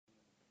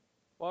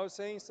Well,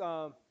 since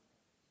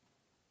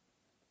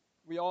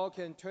we all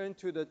can turn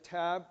to the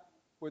tab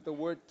with the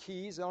word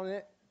keys on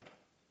it.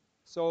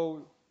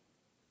 So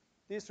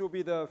this will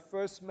be the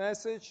first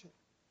message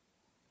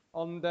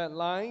on that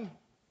line.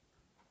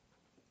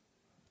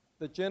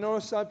 The general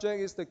subject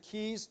is the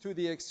keys to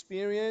the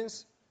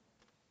experience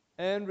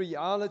and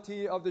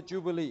reality of the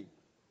Jubilee.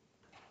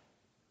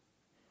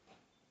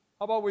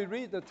 How about we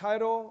read the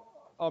title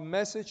of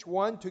message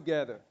 1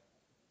 together?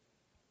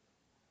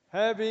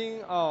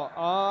 Having our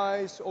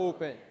eyes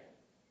open.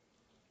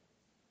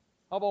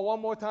 How about one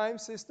more time,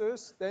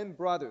 sisters, then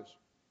brothers?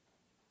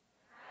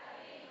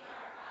 Having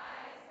our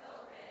eyes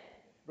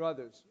open.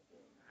 Brothers.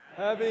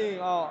 Having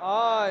our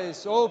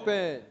eyes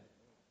open.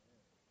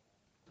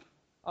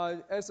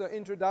 As an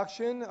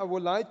introduction, I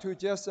would like to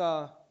just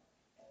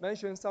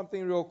mention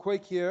something real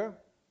quick here.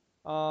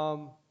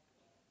 What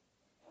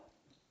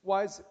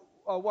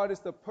is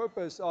the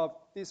purpose of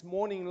this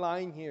morning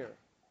line here?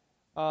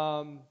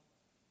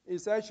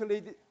 It's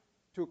actually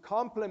to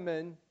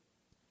complement,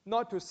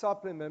 not to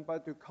supplement,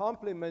 but to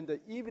complement the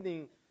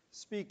evening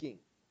speaking.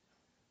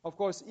 Of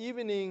course,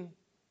 evening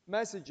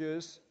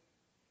messages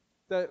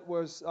that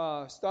was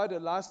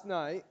started last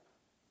night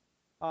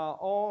are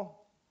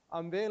all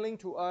unveiling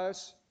to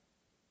us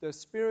the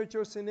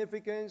spiritual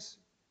significance,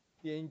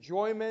 the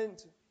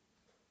enjoyment,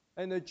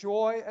 and the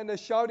joy and the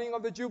shouting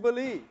of the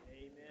Jubilee. Amen.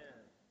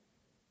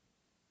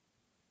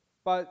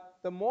 But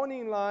the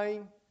morning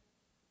line,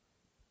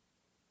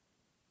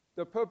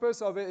 the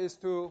purpose of it is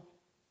to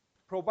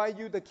provide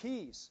you the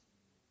keys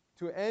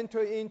to enter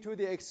into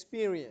the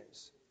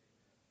experience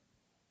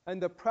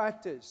and the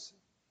practice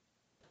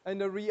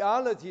and the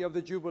reality of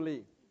the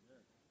Jubilee.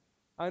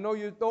 I know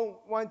you don't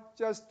want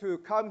just to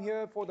come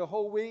here for the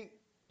whole week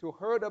to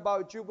hear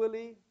about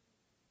Jubilee,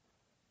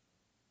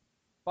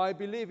 but I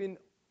believe in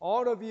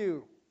all of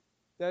you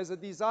there's a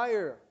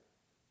desire.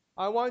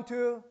 I want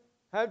to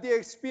have the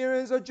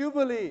experience of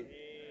Jubilee. Amen.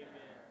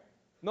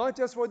 Not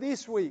just for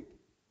this week,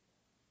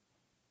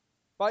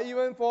 but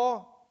even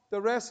for the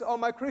rest of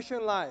my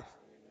Christian life.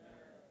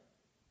 Amen.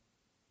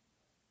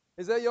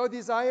 Is that your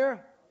desire?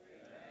 Amen.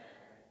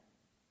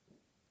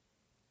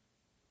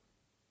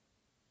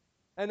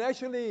 And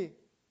actually,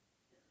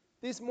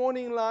 this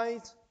morning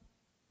light,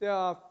 there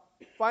are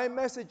 5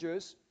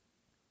 messages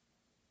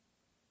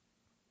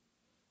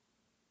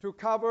to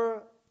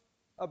cover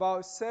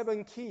about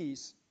 7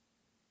 keys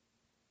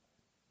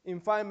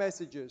in 5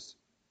 messages.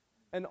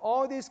 And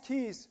all these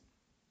keys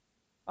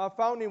are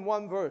found in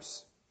one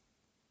verse.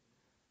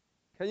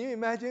 Can you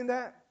imagine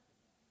that?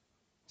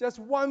 Just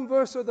one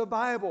verse of the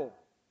Bible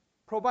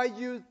provides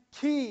you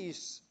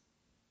keys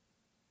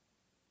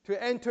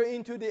to enter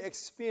into the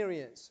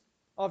experience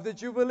of the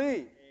Jubilee.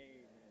 Amen.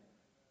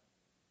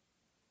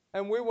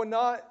 And we were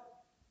not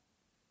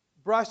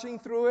brushing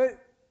through it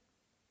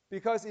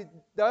because it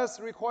does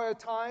require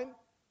time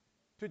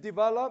to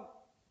develop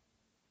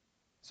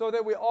so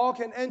that we all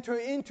can enter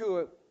into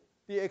it,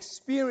 the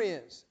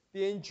experience,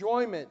 the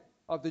enjoyment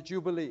of the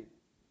Jubilee.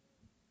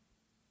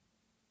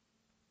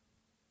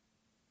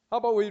 How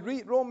about we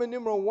read Roman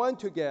numeral 1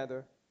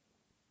 together?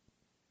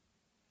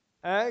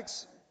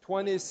 Acts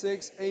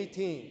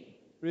 26:18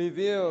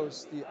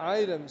 reveals the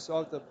items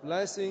of the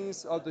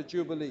blessings of the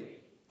Jubilee,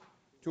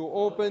 to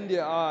open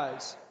their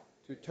eyes,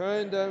 to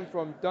turn them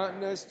from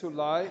darkness to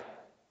light,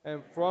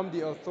 and from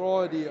the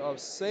authority of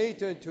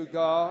Satan to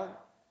God,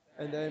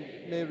 and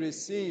they may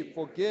receive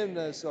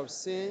forgiveness of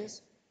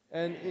sins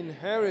and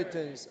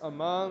inheritance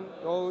among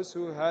those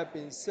who have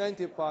been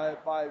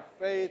sanctified by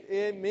faith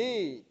in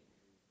me.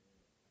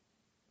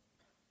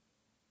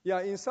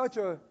 Yeah, in such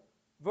a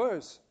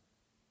verse,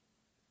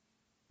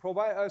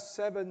 provide us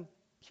 7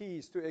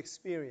 keys to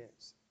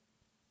experience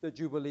the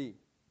Jubilee.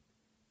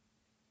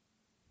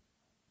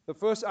 The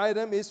first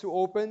item is to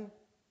open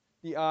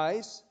the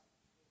eyes.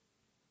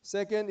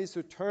 Second is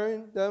to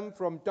turn them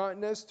from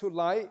darkness to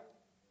light.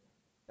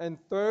 And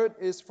third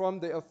is from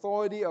the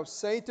authority of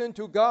Satan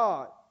to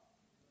God.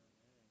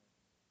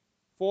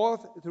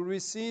 Fourth, to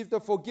receive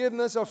the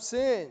forgiveness of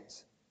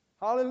sins.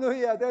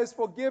 Hallelujah, there is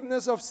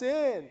forgiveness of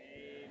sin.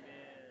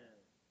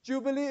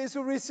 Jubilee is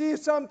to receive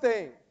something.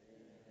 Amen.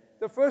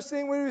 The first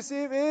thing we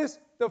receive is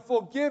the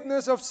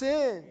forgiveness of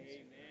sins.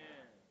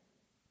 Amen.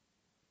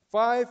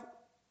 5,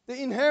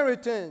 the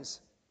inheritance.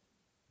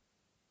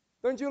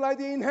 Don't you like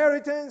the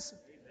inheritance?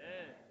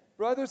 Amen.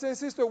 Brothers and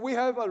sisters, we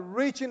have a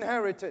rich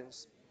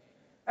inheritance.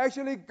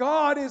 Actually,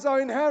 God is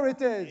our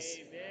inheritance.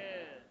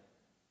 Amen.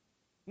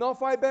 Not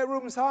 5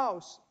 bedrooms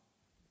house.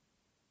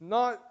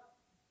 Not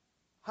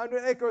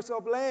 100 acres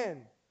of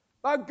land.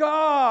 But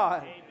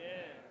God.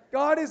 Amen.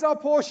 God is our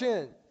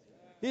portion.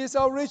 He is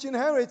our rich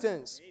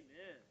inheritance.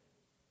 Amen.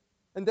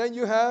 And then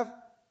you have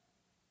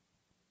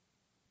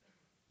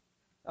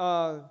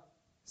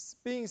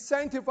being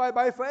sanctified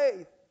by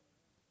faith.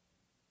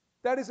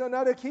 That is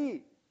another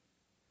key.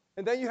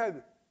 And then you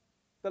have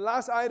the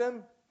last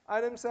item,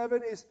 item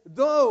 7 is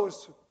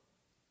those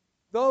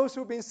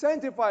who've been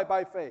sanctified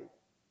by faith.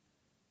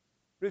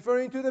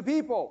 Referring to the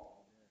people.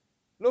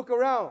 Look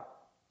around.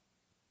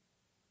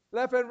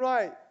 Left and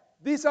right.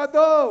 These are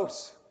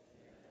those.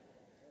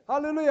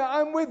 Hallelujah.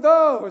 I'm with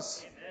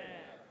those. Amen.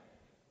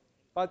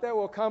 But that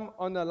will come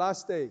on the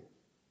last day.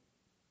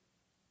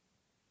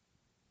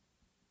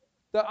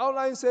 The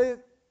outline says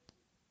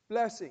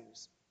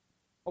blessings.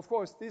 Of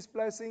course, these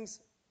blessings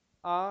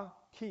are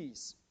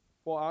keys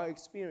for our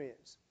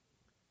experience.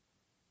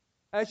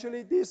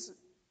 Actually, this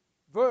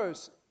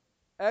verse,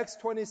 Acts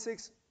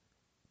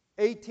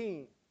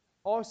 26:18,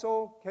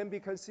 also can be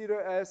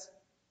considered as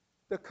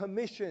the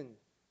commission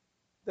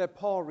that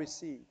Paul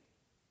received.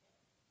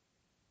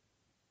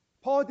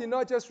 Paul did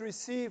not just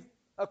receive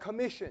a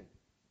commission,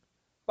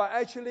 but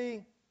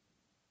actually,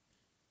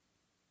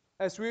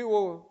 as we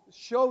will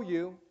show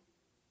you,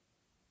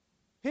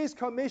 his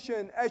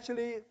commission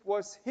actually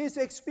was his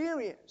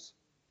experience.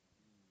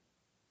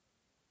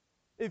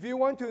 If you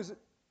want to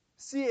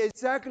see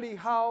exactly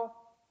how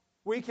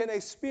we can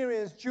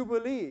experience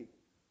Jubilee,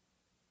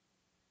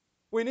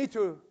 we need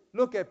to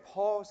look at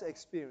Paul's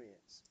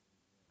experience.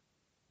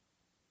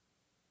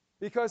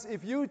 Because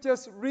if you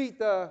just read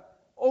the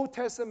Old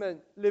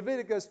Testament,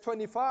 Leviticus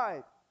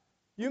 25,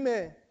 you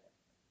may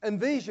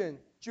envision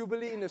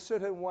Jubilee in a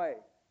certain way.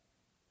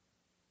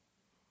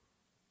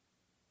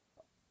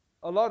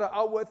 A lot of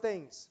outward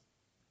things,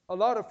 a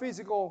lot of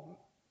physical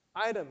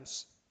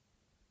items.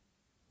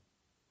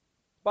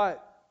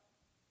 But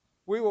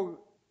we will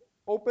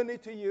open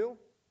it to you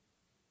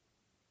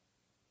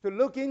to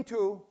look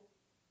into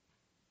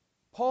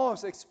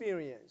Paul's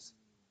experience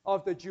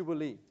of the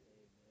Jubilee.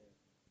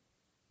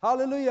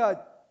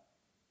 Hallelujah.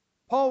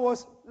 Paul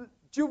was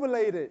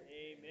jubilated.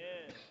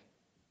 Amen.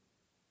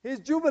 He's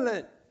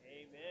jubilant.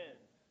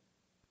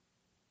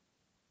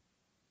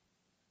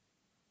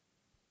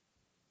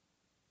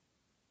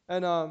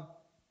 Amen. And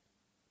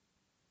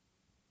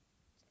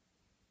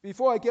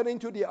before I get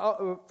into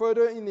the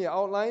further in the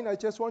outline, I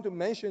just want to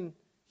mention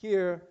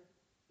here,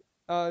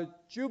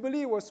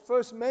 Jubilee was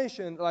first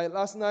mentioned, like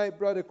last night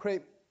Brother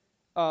Craig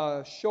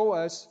showed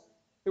us,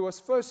 it was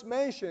first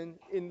mentioned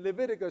in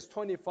Leviticus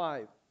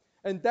 25.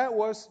 And that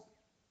was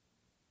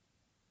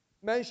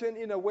mentioned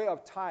in a way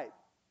of type.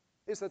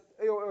 It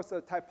was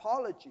a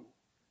typology.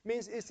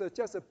 Means it's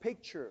just a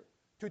picture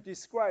to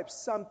describe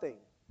something.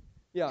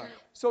 Yeah.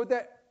 So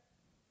that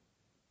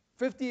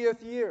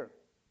 50th year,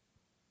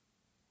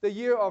 the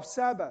year of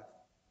Sabbath,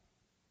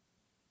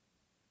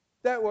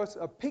 that was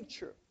a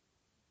picture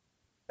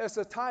as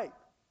a type.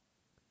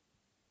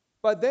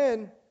 But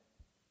then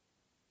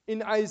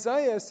in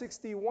Isaiah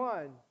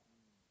 61,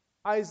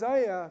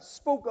 Isaiah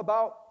spoke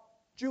about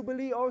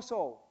Jubilee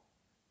also.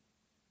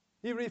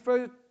 He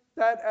referred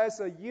that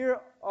as a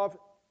year of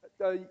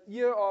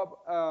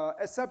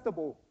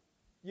acceptable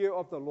year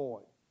of the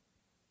Lord.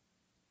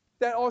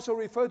 That also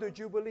referred to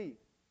Jubilee,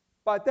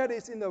 but that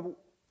is in the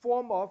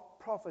form of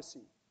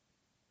prophecy.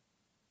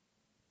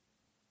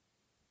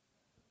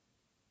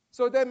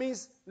 So that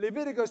means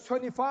Leviticus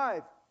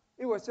 25,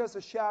 it was just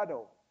a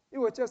shadow. It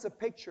was just a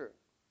picture.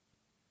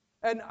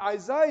 And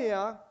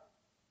Isaiah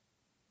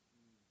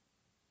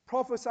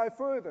prophesied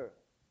further.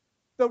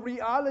 The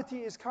reality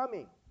is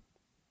coming.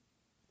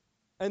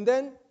 And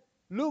then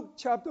Luke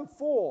chapter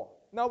 4,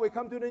 now we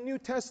come to the New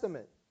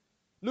Testament.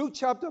 Luke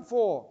chapter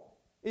 4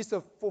 is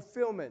a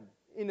fulfillment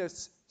in a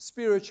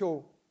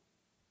spiritual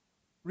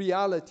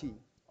reality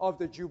of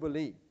the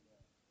Jubilee.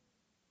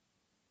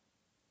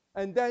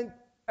 And then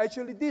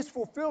actually this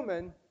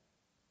fulfillment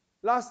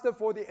lasted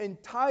for the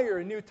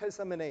entire New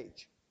Testament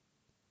age.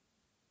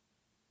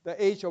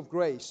 The age of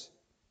grace,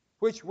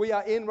 which we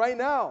are in right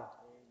now. Amen.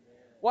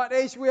 What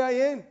age we are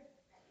in?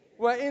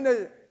 We're in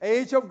the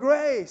age of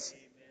grace.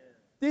 Amen.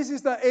 This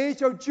is the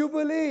age of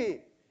Jubilee.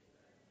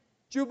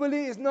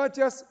 Jubilee is not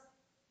just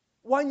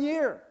 1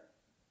 year.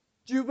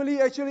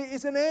 Jubilee actually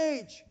is an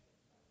age.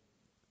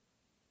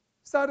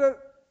 Started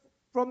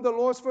from the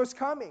Lord's first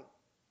coming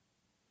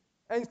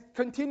and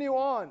continue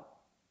on.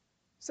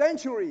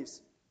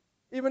 Centuries,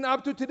 even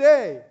up to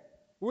today,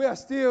 we are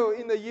still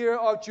in the year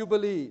of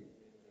Jubilee.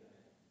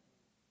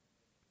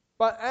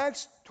 But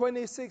Acts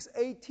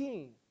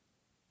 26:18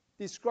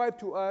 describes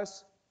to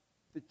us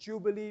the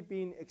Jubilee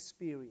being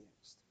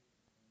experienced.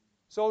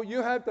 So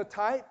you have the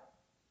type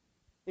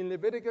in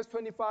Leviticus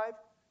 25.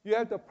 You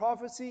have the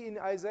prophecy in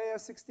Isaiah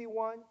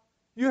 61.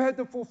 You have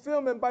the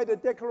fulfillment by the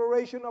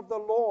declaration of the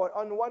Lord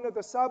on one of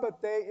the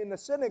Sabbath day in the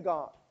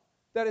synagogue.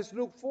 That is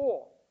Luke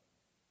 4.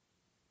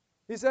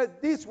 He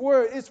said, this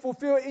word is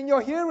fulfilled in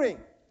your hearing.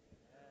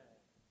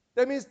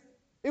 That means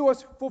it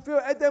was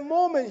fulfilled at that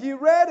moment. He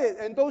read it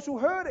and those who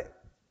heard it.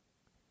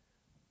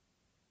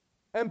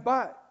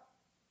 But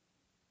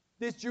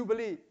this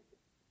Jubilee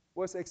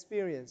was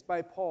experienced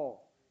by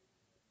Paul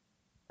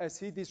as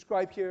he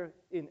described here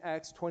in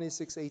Acts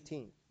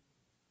 26:18.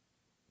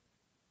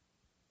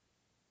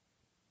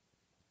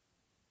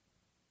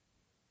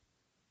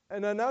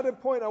 And another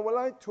point I would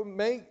like to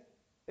make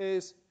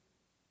is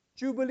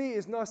Jubilee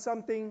is not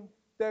something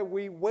that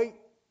we wait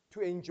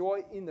to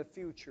enjoy in the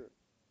future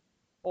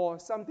or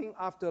something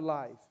after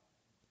life.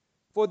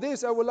 For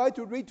this, I would like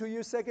to read to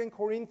you 2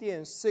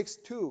 Corinthians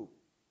 6:2.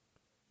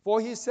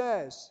 For he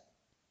says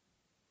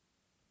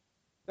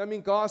That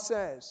means God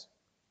says,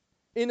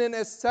 in an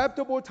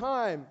acceptable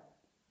time,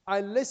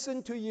 I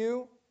listen to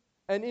you,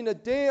 and in the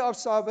day of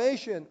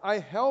salvation, I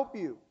help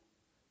you.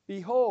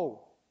 Behold,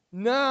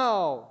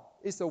 now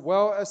is the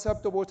well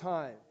acceptable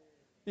time.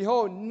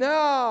 Behold,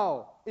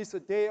 now is the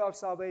day of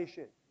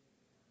salvation.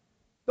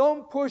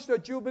 Don't push the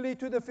Jubilee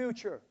to the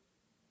future.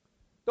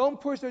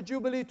 Don't push the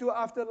Jubilee to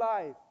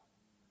afterlife.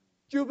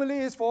 Jubilee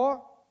is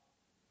for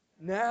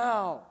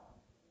now.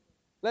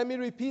 Let me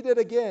repeat it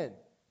again.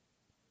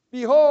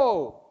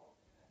 Behold,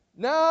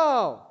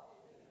 now.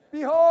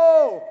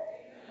 Behold,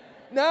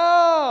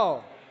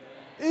 now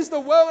is the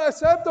well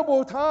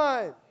acceptable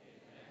time.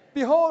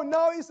 Behold,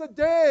 now is the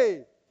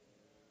day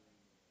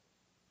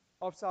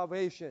of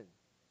salvation.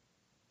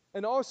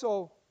 And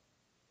also,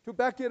 to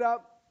back it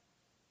up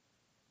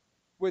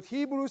with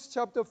Hebrews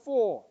chapter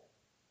 4,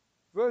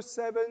 verse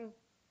 7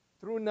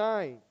 through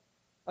 9.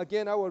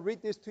 Again, I will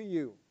read this to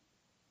you.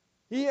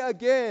 He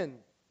again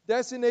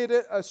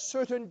designated a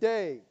certain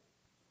day.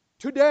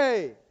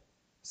 Today,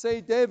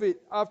 say David,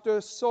 after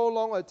so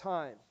long a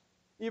time,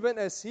 even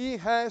as he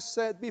has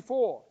said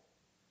before,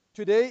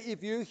 today,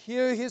 if you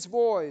hear his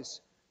voice,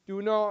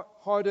 do not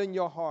harden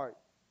your heart.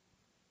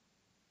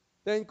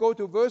 Then go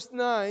to verse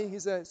 9. He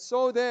said,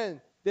 so then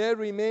there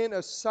remain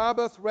a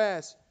Sabbath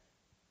rest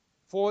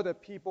for the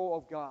people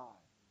of God.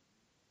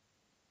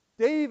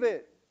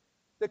 David,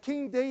 the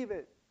King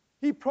David,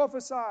 he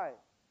prophesied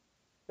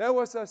there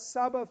was a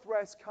Sabbath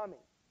rest coming.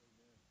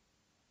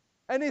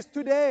 And it's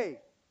today.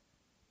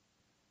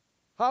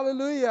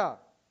 Hallelujah.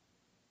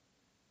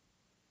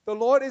 The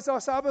Lord is our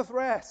Sabbath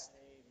rest.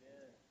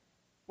 Amen.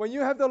 When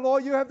you have the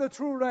Lord, you have the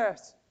true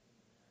rest.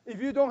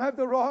 If you don't have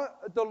the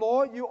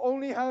Lord, you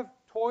only have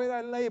toil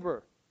and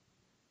labor.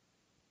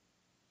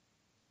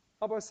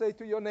 How about say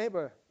to your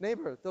neighbor,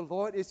 neighbor, the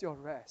Lord is your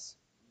rest.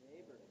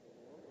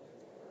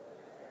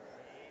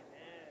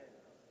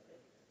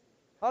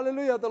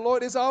 Hallelujah, the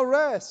Lord is our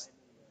rest.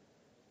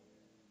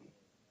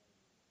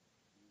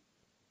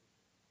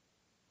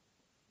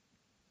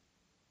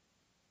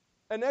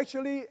 And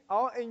actually,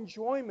 our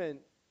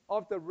enjoyment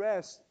of the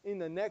rest in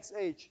the next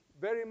age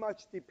very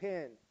much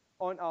depend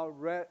on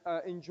our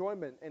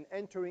enjoyment and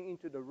entering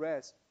into the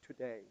rest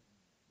today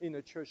in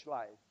the church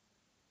life.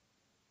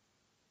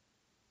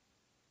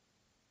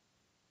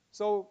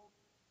 So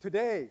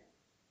today,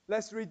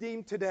 let's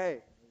redeem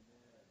today. Amen.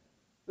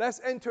 Let's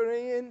enter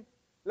in,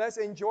 let's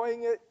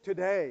enjoying it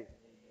today. Amen.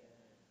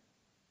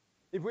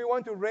 If we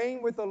want to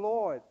reign with the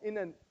Lord in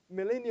a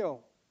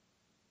millennial,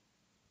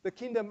 the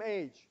kingdom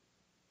age,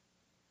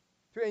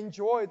 to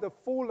enjoy the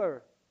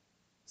fuller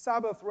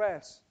Sabbath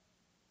rest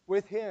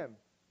with Him,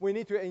 we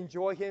need to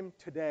enjoy Him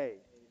today.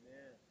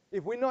 Amen.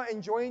 If we're not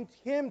enjoying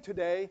Him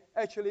today,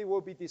 actually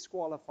we'll be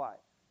disqualified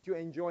to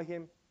enjoy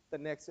Him the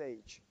next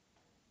age.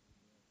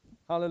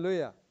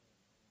 Hallelujah.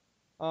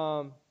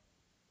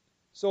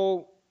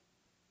 So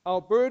our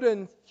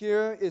burden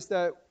here is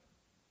that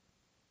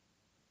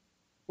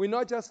we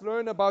not just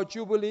learn about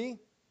Jubilee,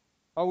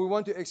 but we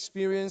want to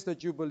experience the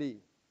Jubilee.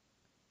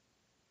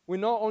 We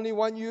not only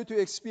want you to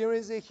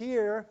experience it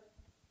here,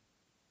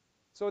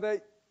 so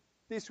that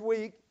this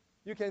week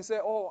you can say,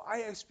 oh,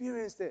 I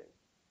experienced it.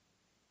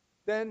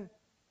 Then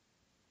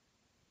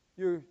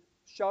you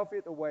shove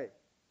it away.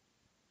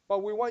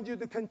 But we want you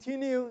to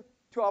continue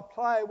to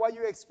apply what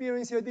you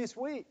experience here this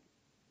week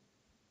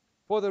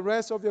for the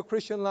rest of your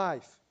Christian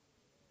life.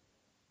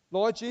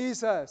 Lord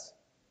Jesus,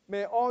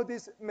 may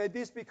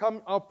this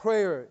become our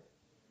prayer.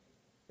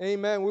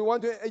 Amen. We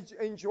want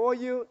to enjoy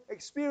you,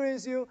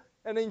 experience you,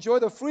 and enjoy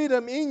the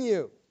freedom in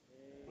you.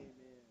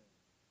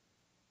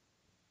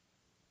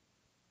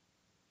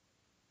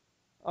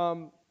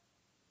 Amen.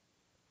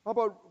 How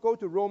about go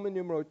to Roman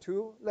numeral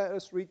 2? Let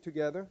us read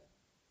together.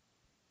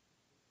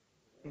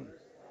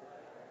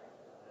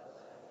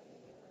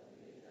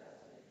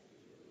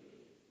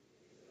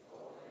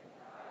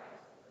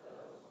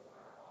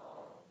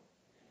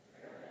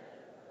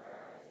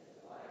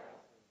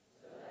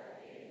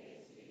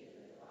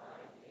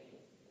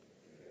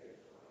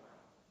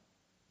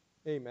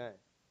 Amen.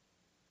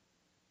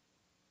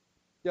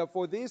 Yeah,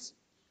 for this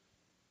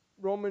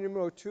Roman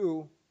numeral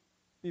 2,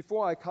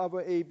 before I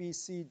cover A, B,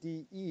 C,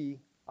 D, E,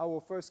 I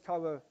will first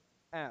cover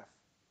F.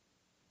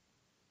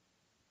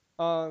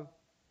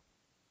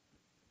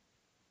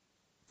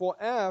 For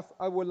F,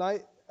 I would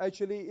like,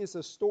 actually, it's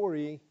a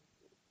story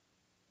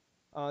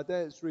that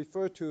is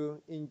referred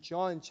to in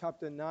John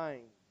chapter 9,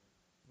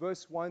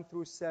 verse 1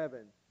 through 7.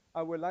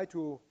 I would like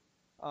to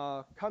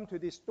come to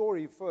this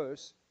story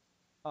first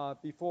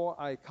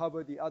before I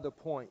cover the other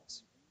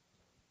points.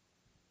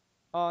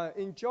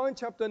 In John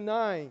chapter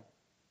 9,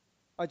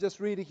 I just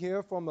read it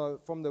here from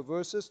the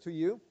verses to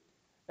you.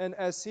 And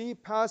as he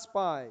passed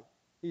by,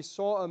 he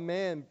saw a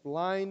man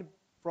blind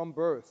from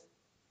birth.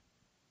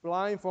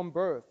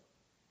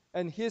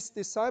 And his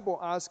disciple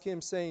asked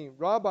him, saying,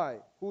 Rabbi,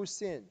 who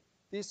sinned,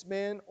 this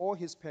man or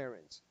his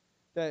parents,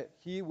 that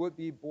he would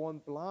be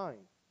born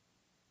blind?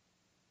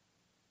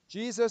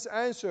 Jesus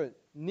answered,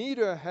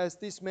 neither has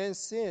this man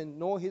sinned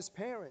nor his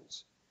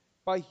parents,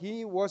 but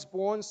he was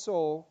born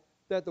so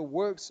that the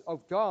works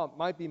of God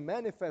might be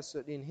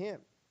manifested in him.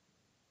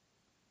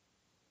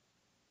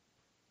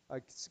 I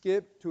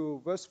skip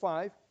to verse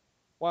 5.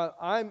 While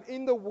I'm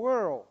in the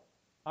world,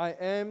 I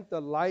am the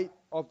light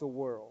of the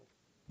world.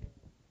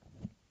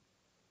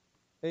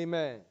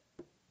 Amen.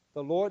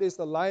 The Lord is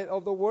the light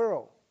of the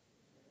world.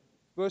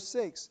 Verse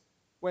 6.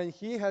 When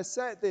he had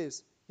said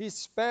this, he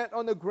spat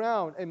on the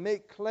ground and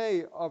made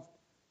clay of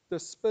the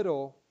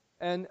spittle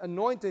and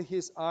anointed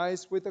his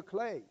eyes with the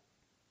clay.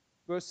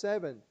 Verse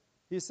 7.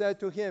 He said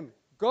to him,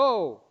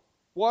 Go,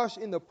 wash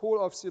in the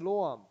pool of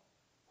Siloam,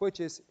 which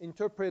is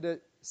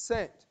interpreted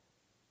sent.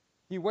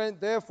 He went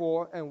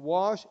therefore and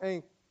washed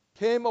and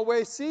came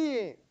away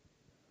seeing.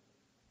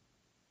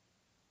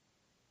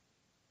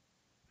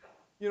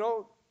 You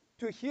know,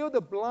 to heal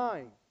the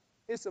blind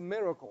is a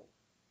miracle.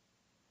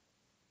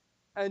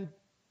 And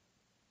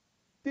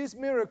this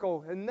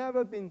miracle had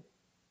never been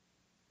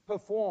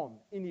performed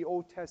in the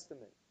Old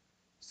Testament.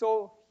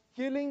 So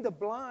healing the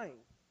blind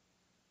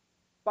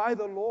by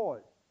the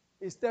Lord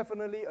is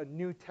definitely a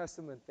New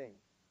Testament thing.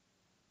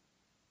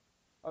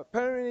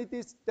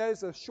 Apparently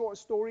there's a short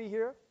story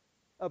here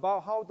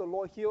about how the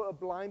Lord healed a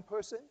blind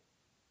person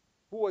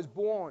who was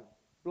born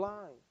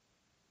blind.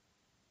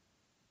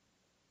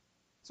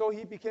 So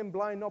he became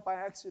blind not by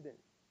accident.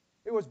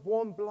 He was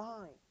born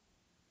blind.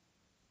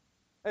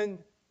 And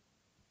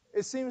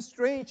it seems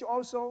strange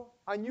also,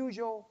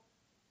 unusual,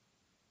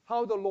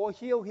 how the Lord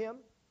healed him.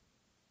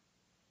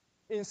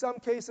 In some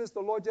cases,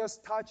 the Lord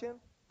just touched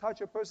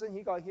a person,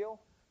 he got healed.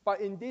 But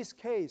in this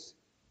case,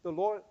 the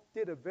Lord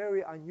did a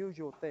very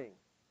unusual thing,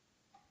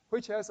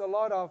 which has a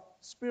lot of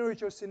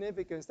spiritual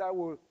significance that I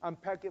will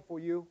unpack it for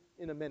you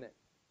in a minute.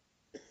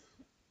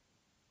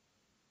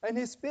 And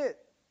he spit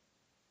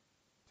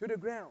to the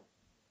ground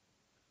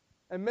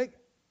and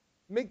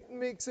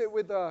mix it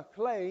with the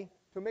clay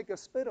to make a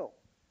spittle.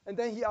 And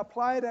then he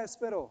applied that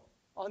spittle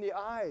on the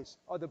eyes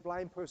of the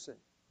blind person.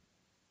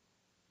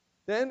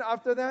 Then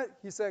after that,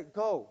 he said,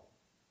 go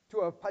to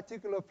a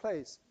particular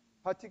place,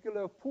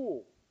 particular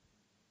pool,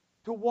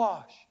 to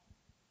wash.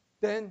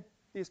 Then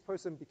this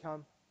person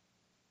become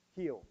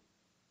healed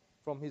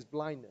from his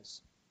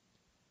blindness.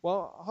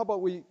 Well, how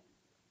about we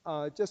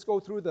just go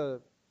through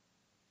the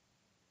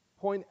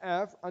point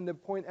F, under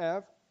point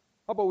F.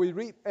 How about we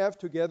read F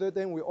together,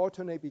 then we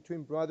alternate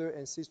between brother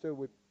and sister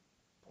with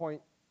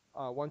point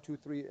 1, 2,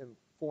 3, and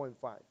 4, and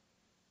 5.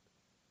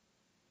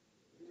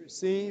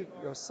 Receive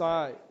your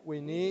sight. We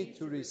need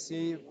to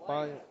receive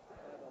by.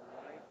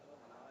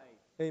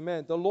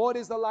 Amen. The Lord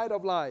is the light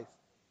of life.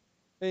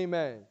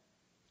 Amen.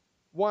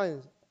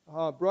 One,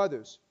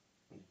 brothers.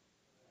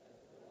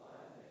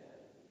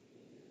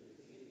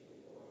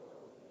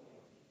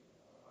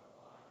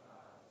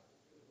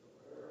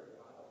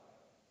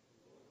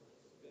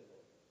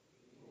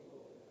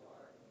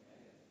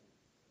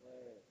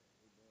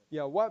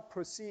 Yeah, what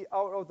proceeds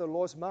out of the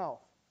Lord's mouth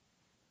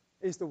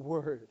is the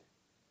word.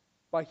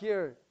 But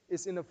here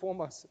it's in the form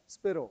of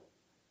spittle,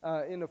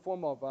 in the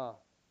form of,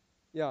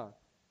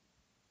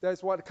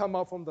 that's what come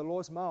out from the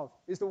Lord's mouth.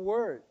 It's the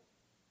word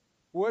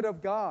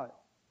of God,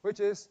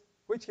 which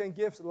can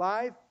give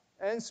life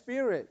and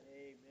spirit.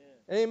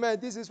 Amen. Amen.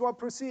 This is what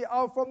proceeds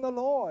out from the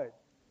Lord.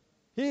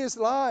 He is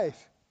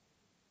life.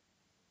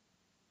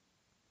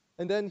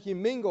 And then he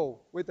mingled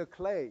with the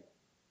clay,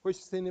 which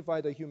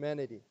signified the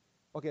humanity.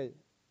 Okay,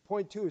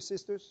 point 2,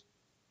 sisters.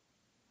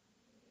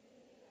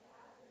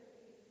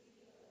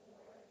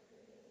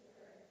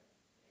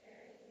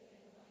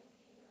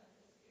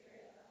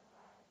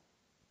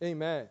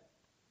 Amen.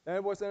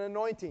 That was an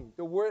anointing.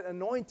 The word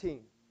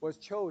anointing was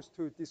chosen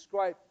to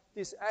describe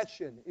this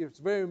action. It's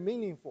very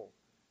meaningful.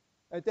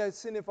 And that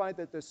signified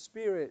that the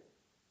Spirit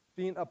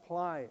being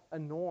applied,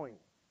 anointed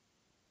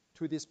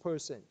to this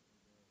person.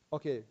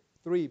 Okay,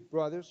 3,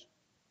 brothers.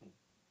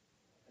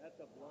 That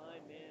the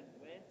blind man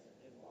went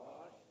and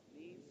washed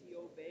means he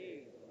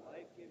obeyed the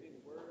life-giving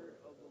word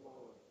of the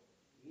Lord.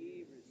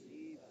 He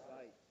received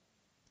sight.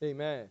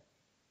 Amen.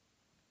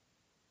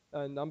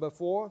 And number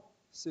 4,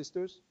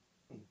 sisters.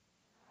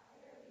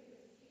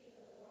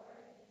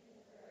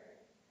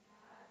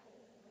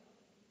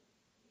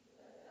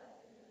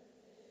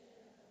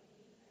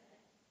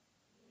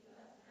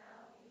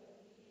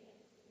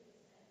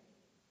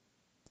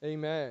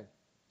 Amen.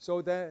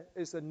 So there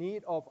is a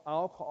need of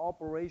our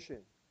cooperation,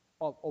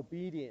 of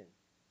obedience,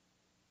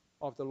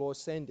 of the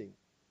Lord's sending.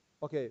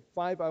 Okay,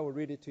 5, I will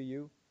read it to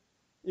you.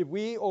 If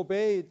we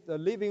obey the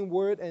living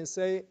word and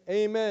say,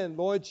 Amen,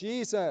 Lord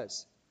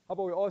Jesus. How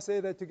about we all say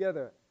that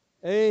together?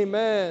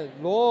 Amen,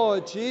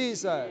 Lord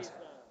Jesus.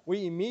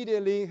 We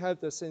immediately have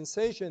the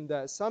sensation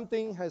that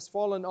something has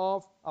fallen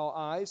off our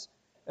eyes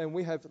and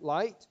we have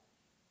light.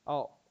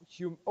 Our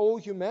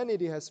old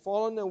humanity has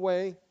fallen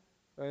away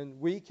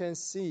and we can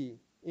see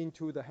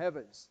into the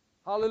heavens.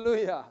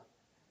 Hallelujah.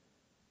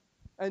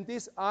 And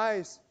these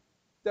eyes,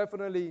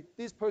 definitely,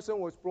 this person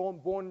was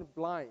born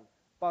blind.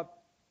 But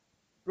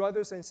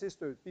brothers and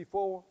sisters,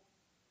 before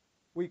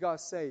we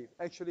got saved,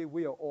 actually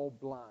we are all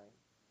blind.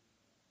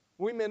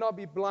 We may not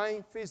be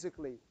blind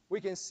physically.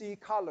 We can see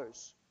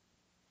colors.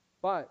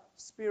 But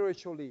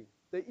spiritually,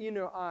 the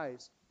inner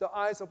eyes, the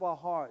eyes of our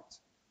hearts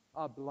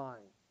are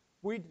blind.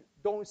 We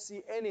don't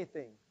see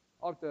anything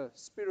of the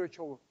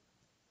spiritual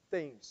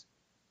things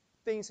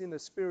in the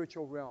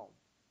spiritual realm.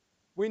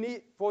 We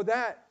need, for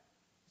that,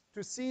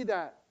 to see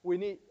that, we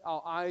need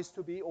our eyes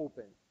to be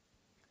open.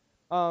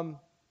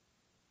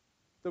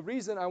 The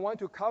reason I want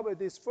to cover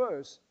this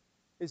first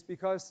is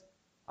because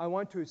I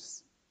want to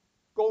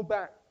go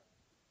back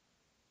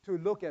to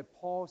look at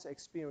Paul's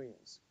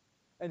experience.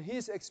 And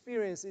his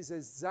experience is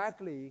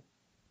exactly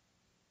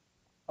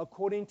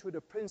according to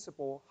the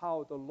principle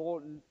how the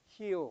Lord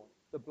healed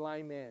the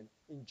blind man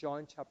in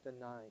John chapter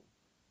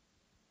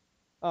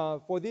 9.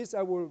 For this,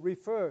 I will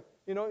refer,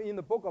 in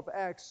the book of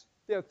Acts,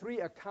 there are 3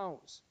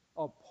 accounts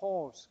of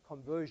Paul's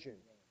conversion.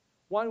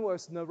 One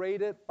was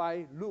narrated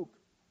by Luke,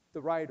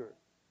 the writer.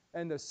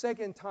 And the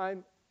second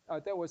time,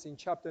 that was in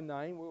chapter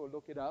 9. We will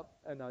look it up,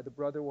 and the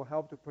brother will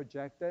help to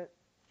project it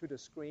to the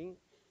screen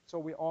so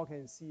we all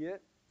can see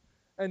it.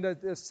 And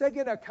the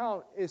second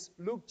account is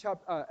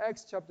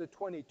Acts chapter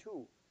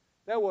 22.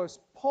 That was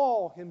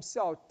Paul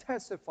himself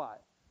testified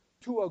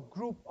to a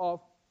group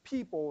of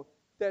people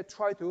that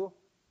tried to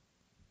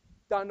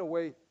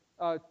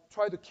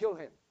try to kill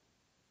him.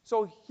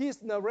 So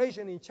his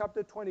narration in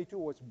chapter 22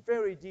 was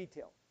very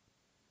detailed.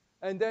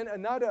 And then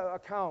another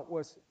account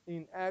was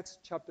in Acts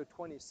chapter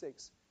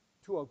 26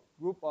 to a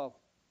group of,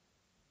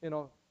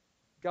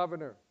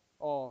 governor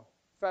or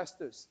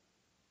Festus,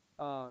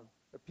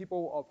 the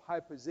people of high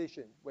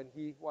position when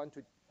he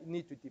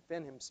need to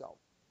defend himself.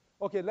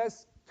 Okay,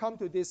 let's come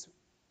to this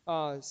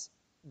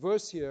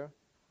verse here.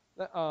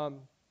 I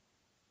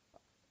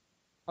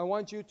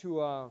want you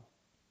to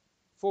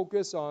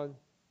focus on,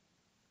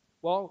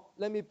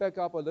 let me back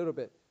up a little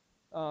bit.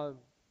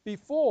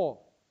 Before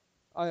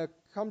I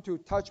come to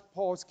touch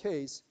Paul's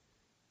case,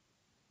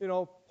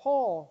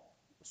 Paul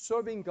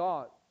serving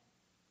God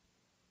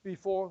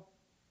before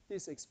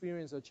this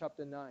experience of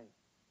chapter 9.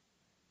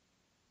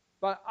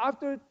 But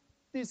after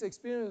this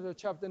experience of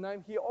chapter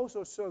 9, he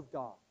also served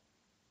God.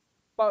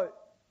 But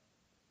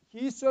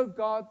he served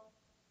God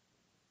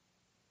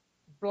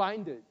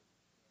blinded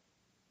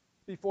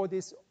before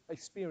this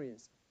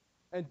experience.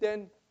 And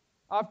then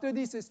after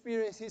this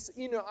experience, his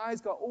inner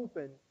eyes got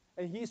opened,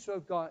 and he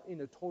served God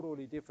in a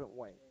totally different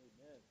way.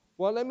 Amen.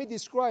 Well, let me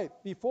describe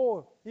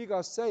before he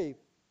got saved,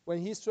 when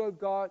he served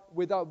God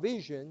without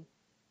vision,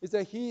 is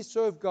that he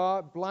served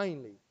God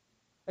blindly.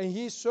 And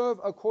he served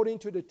according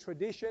to the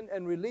tradition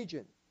and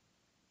religion.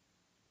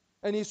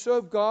 And he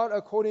served God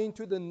according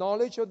to the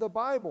knowledge of the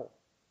Bible.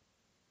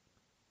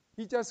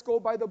 He just go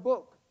by the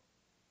book.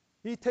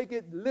 He take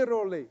it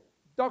literally,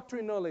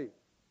 doctrinally.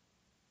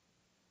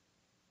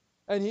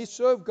 And he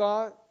served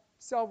God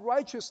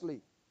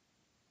self-righteously.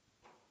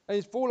 And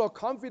he's full of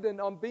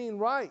confidence on being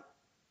right.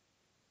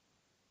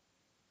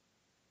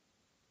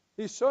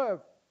 He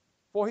served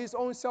for his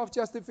own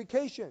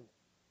self-justification.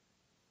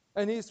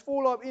 And he's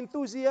full of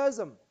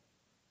enthusiasm.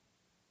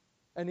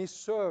 And he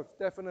served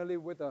definitely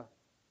with a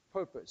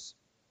purpose.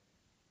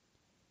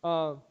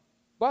 But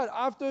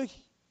after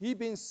he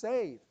been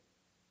saved,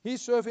 he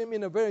served him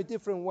in a very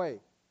different way.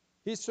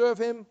 He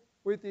served him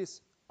with his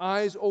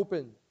eyes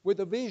open, with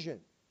a vision.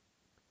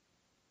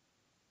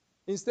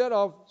 Instead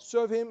of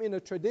serve him in a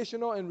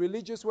traditional and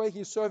religious way,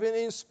 he served him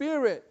in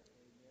spirit. Amen.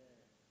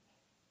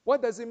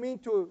 What does it mean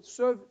to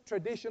serve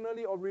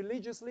traditionally or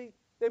religiously?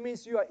 That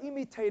means you are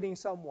imitating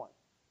someone.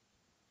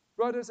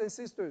 Brothers and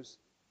sisters,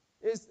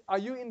 are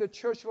you in the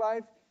church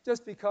life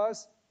just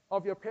because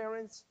of your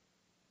parents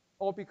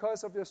or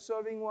because of your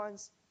serving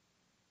ones?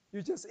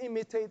 You just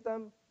imitate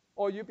them,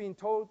 or you've been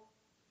told,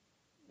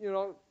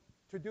 to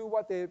do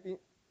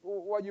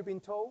what you've been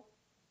told?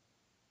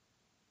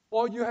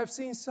 Or you have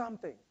seen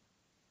something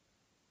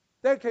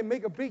that can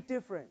make a big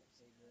difference.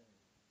 Amen.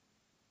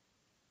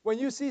 When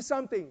you see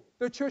something,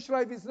 the church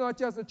life is not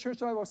just the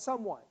church life of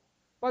someone,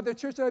 but the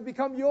church life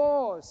becomes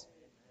yours.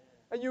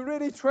 Amen. And you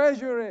really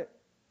treasure it,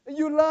 and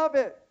you love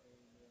it. Amen.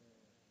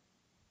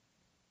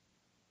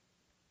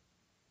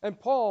 And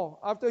Paul,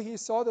 after he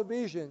saw the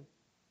vision,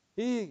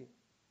 he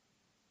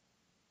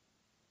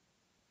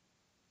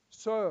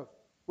served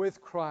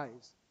with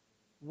Christ,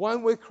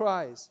 one with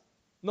Christ,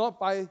 not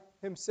by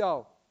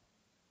himself,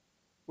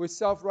 with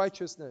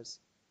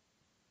self-righteousness.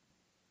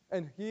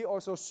 And he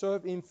also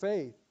served in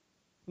faith,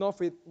 not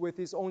with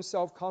his own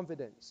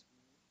self-confidence.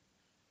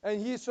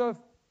 And he served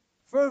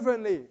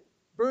fervently,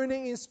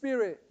 burning in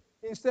spirit,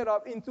 instead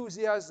of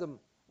enthusiasm,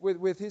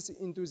 with his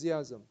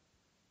enthusiasm.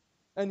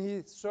 And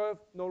he served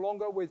no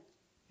longer with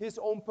his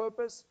own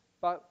purpose,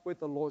 but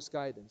with the Lord's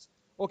guidance.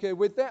 Okay,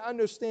 with that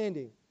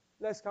understanding,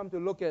 let's come to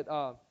look at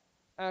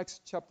Acts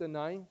chapter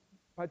 9,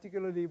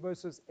 particularly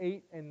verses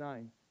 8 and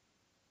 9.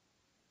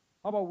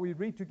 How about we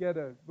read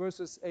together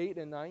verses 8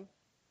 and 9?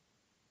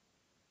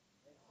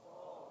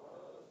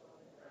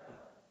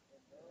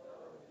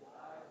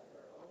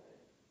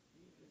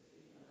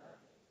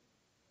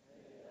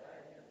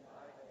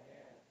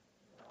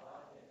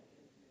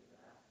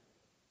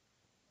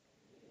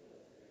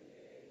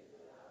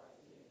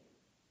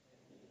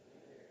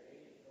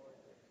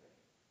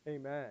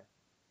 Amen.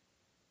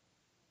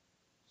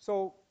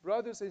 So,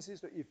 brothers and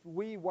sisters, if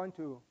we want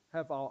to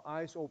have our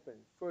eyes open,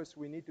 first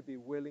we need to be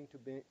willing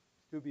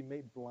to be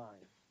made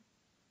blind.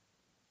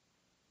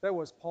 That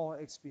was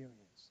Paul's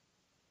experience.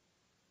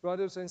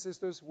 Brothers and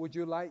sisters, would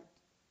you like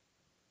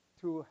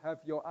to have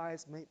your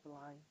eyes made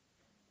blind?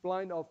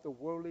 Blind of the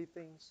worldly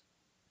things,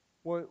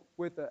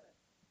 with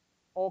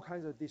all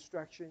kinds of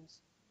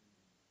distractions?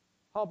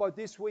 How about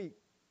this week,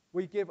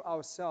 we give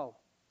ourselves,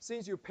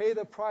 since you pay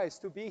the price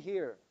to be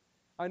here,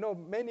 I know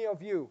many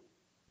of you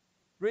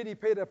really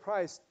pay the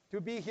price to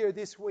be here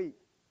this week.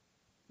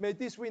 May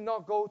this week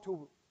not go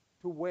to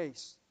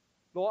waste.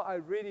 Lord, I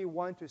really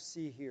want to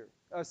see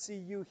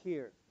you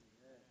here.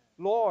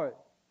 Lord,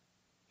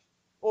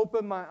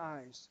 open my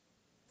eyes.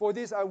 For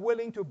this, I'm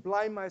willing to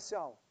blind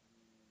myself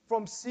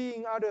from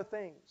seeing other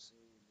things.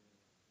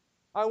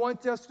 I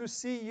want just to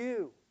see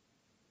you.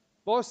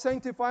 Lord,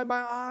 sanctify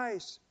my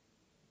eyes.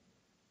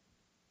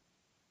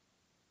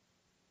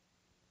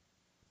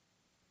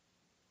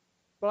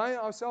 Blind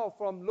ourselves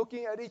from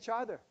looking at each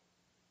other,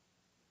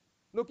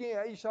 looking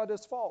at each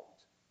other's fault.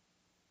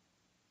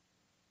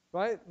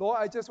 Right? Lord,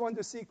 I just want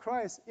to see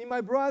Christ in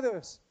my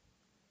brothers.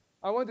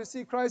 I want to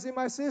see Christ in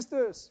my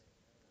sisters.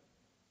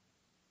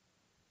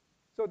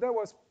 So that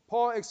was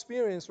Paul's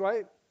experience,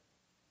 right?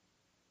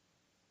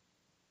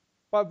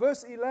 But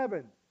verse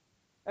 11,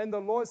 and the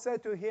Lord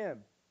said to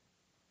him,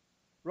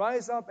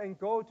 rise up and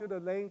go to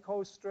the lane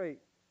called Straight,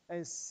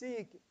 and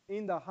seek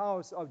in the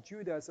house of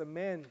Judas a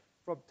man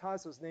from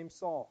Tarsus named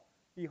Saul.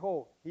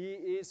 Behold, he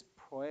is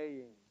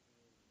praying.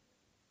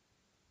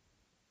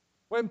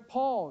 When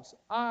Paul's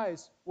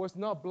eyes was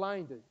not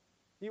blinded,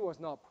 he was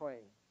not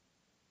praying.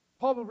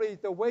 Probably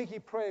the way he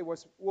prayed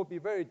would be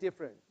very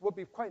different, would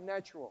be quite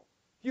natural.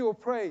 He will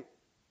pray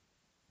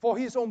for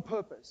his own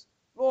purpose.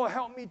 Lord,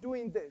 help me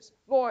doing this.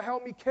 Lord,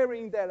 help me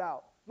carrying that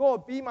out.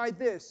 Lord, be my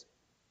this.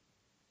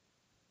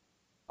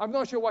 I'm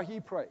not sure what he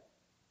prayed.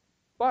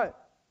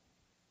 But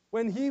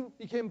when he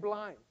became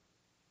blind,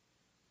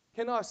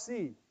 cannot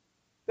see,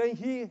 then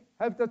he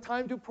have the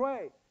time to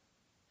pray.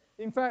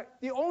 In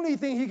fact, the only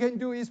thing he can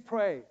do is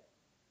pray.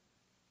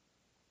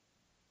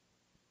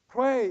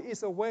 Pray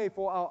is a way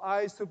for our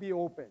eyes to be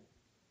open.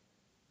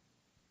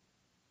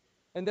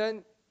 And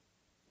then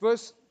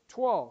verse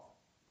 12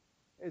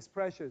 is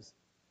precious.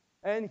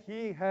 And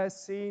he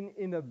has seen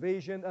in a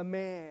vision a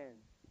man.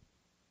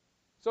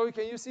 So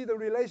can you see the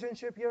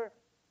relationship here?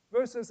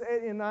 Verses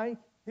 8 and 9,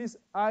 his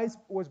eyes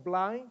was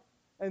blind.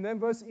 And then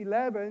verse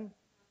 11,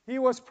 he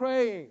was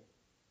praying.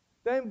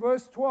 Then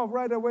verse 12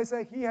 right away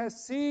says he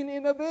has seen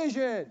in a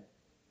vision.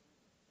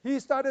 He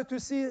started to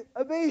see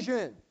a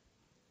vision.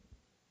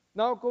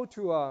 Now go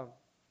to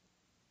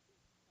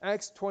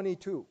Acts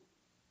 22.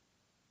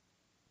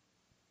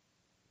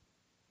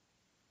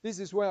 This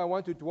is where I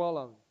want to dwell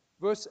on.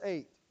 Verse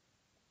 8.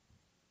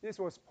 This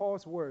was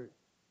Paul's word.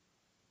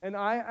 And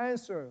I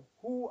answered,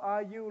 who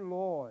are you,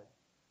 Lord?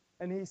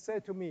 And he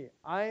said to me,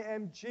 I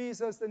am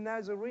Jesus the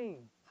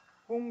Nazarene,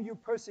 whom you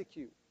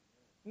persecute.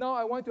 Now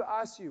I want to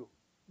ask you,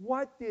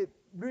 what did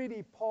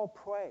really Paul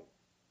pray?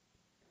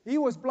 He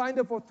was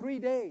blinded for 3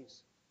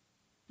 days.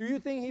 Do you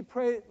think he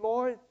prayed,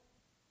 Lord,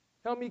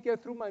 help me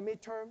get through my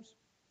midterms?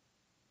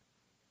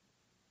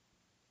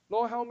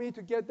 Lord, help me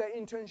to get that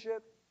internship?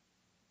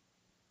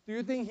 Do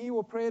you think he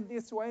will pray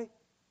this way?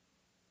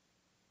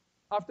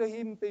 After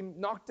him being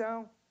knocked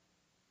down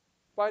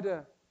by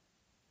the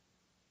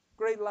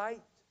great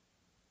light?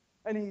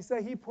 And he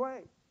said he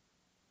prayed.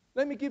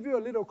 Let me give you a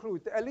little clue.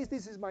 At least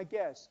this is my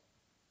guess.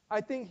 I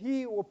think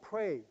he will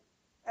pray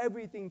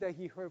everything that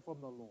he heard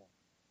from the Lord.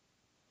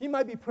 He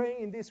might be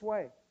praying in this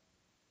way,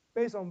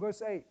 based on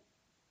verse 8.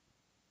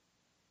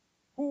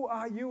 Who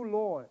are you,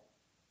 Lord?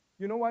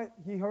 You know what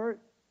he heard?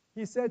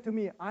 He said to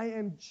me, I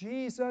am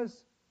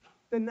Jesus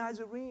the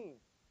Nazarene.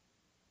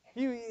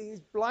 He is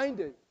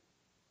blinded.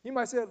 He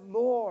might say,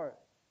 Lord,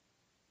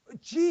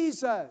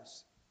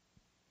 Jesus.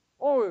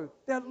 Oh,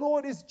 that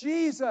Lord is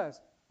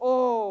Jesus.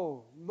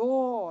 Oh,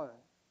 Lord,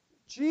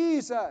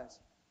 Jesus.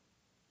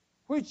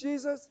 Who is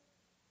Jesus?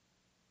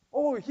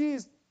 Oh, he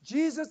is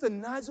Jesus the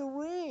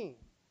Nazarene.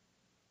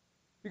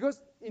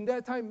 Because in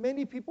that time,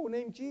 many people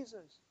named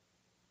Jesus.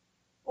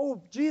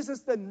 Oh,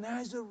 Jesus the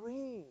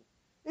Nazarene.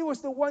 It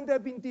was the one that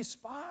had been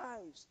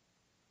despised.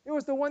 It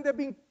was the one that had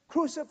been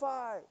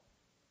crucified.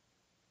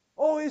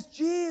 Oh, it's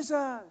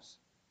Jesus.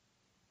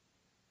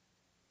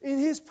 In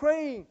his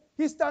praying,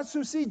 he starts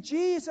to see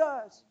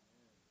Jesus.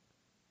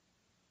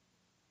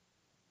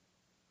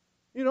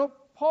 You know,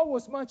 Paul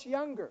was much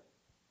younger.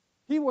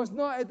 He was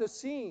not at the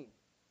scene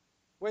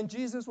when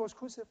Jesus was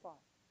crucified.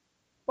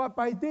 But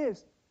by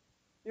this,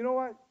 you know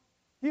what?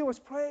 He was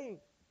praying,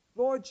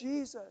 Lord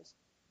Jesus,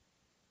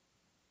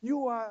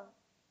 you are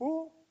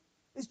who?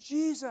 It's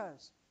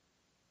Jesus.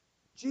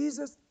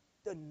 Jesus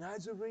the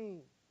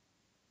Nazarene.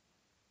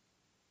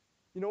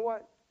 You know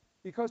what?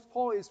 Because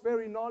Paul is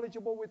very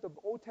knowledgeable with the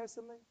Old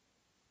Testament,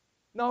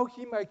 now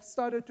he might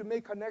started to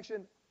make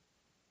connection.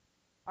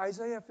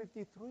 Isaiah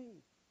 53.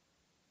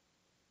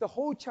 The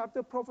whole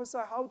chapter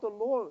prophesies how the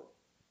Lord,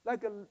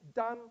 like a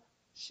dumb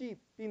sheep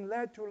being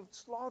led to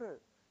slaughter,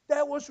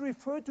 That was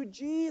referred to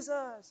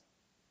Jesus.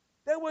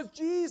 That was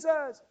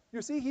Jesus.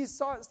 You see, he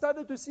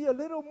started to see a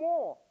little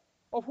more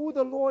of who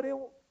the Lord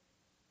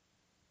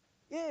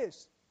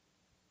is.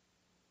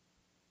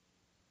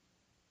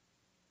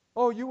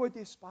 Oh, you were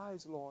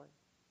despised, Lord.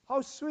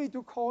 How sweet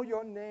to call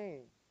your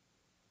name.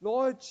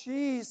 Lord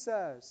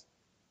Jesus.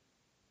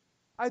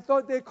 I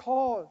thought they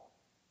called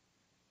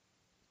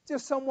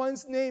just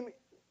someone's name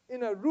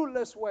in a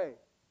rootless way.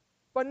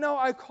 But now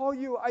I call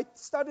you. I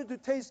started to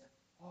taste,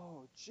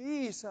 oh,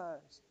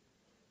 Jesus.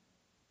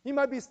 He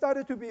might be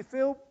started to be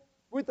filled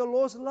with the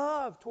Lord's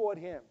love toward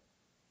him.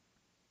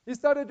 He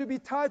started to be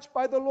touched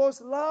by the Lord's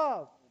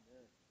love.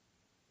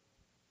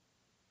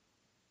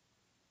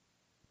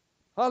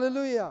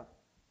 Hallelujah.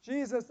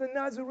 Jesus the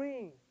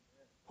Nazarene,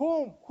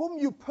 whom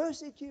you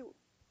persecute.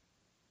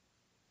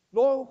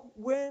 Lord,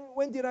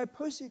 when did I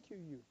persecute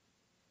you?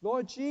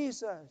 Lord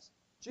Jesus,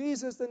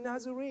 Jesus the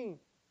Nazarene.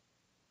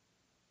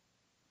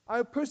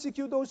 I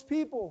persecute those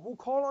people who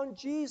call on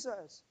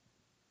Jesus.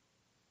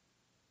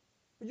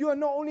 You are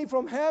not only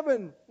from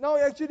heaven, now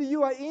actually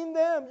you are in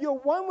them. You are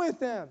one with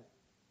them.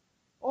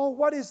 Oh,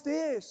 what is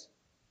this?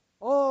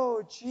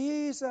 Oh,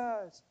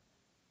 Jesus.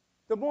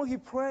 The more he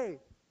prayed,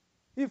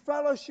 he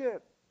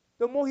fellowshiped,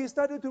 the more he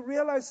started to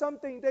realize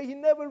something that he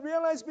never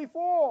realized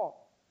before.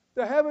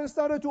 The heavens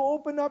started to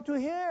open up to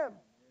him.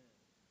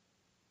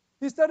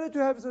 He started to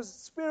have the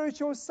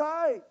spiritual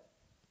sight,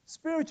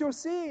 spiritual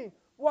seeing.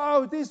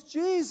 Wow, this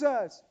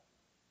Jesus,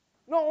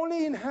 not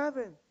only in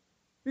heaven,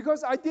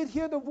 because I did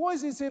hear the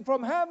voices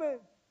from heaven,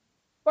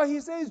 but he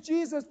says,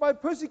 Jesus, by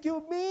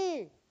persecute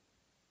me.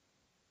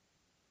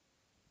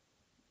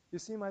 You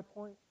see my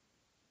point?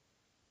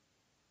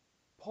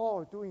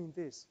 Paul doing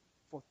this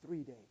for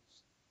 3 days.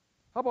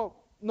 How about,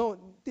 no,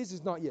 this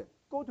is not yet.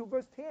 Go to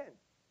verse 10.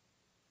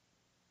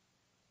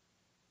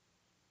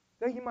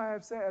 Then he might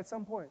have said at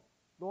some point,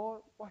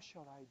 Lord, what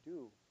shall I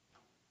do?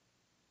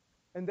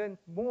 And then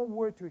more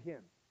word to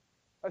him.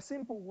 A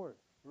simple word.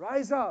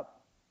 Rise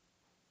up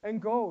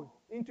and go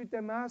into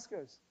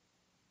Damascus.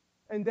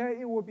 And there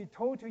it will be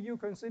told to you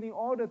concerning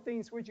all the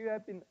things which you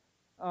have been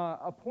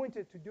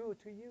appointed to do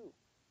to you.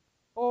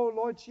 Oh,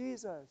 Lord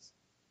Jesus,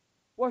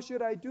 what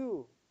should I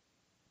do?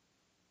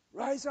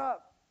 Rise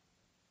up.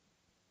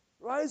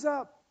 Rise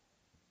up.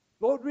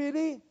 Lord,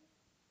 really?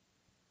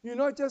 You're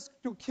not just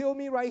to kill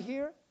me right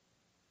here?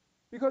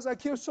 Because I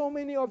killed so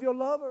many of your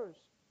lovers.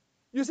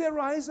 You say,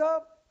 rise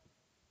up.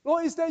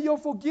 Lord, is that your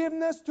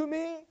forgiveness to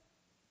me?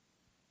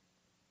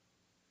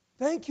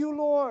 Thank you,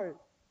 Lord.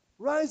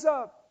 Rise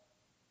up.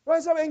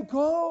 Rise up and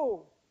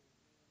go.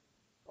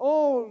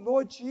 Oh,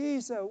 Lord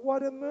Jesus,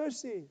 what a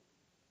mercy.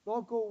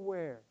 Lord, go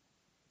where?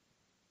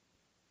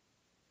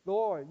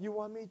 Lord, you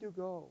want me to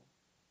go?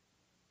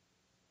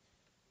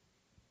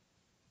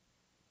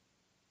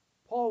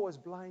 Paul was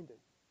blinded.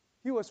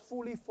 He was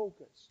fully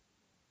focused.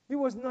 He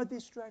was not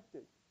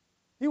distracted.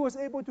 He was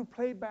able to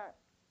pray back.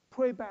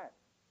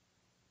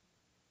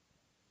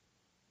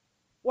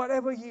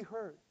 Whatever he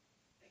heard.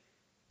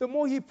 The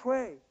more he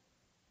prayed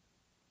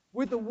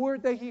with the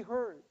word that he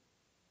heard,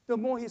 the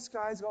more his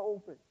eyes got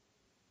open.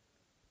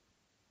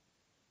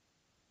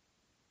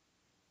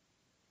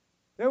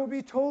 They will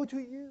be told to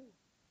you.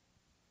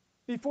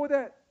 Before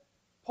that,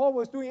 Paul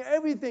was doing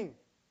everything.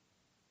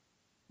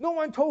 No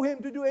one told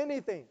him to do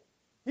anything.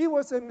 He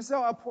was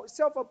himself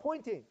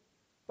self-appointing.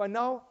 But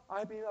now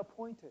I've been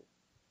appointed.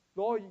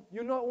 Lord,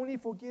 you not only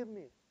forgive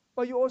me,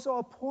 but you also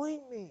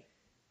appoint me.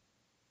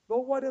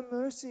 Lord, what a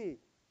mercy.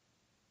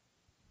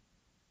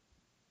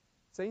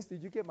 Saints,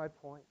 did you get my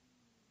point?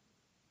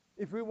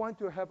 If we want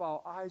to have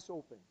our eyes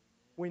open,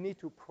 we need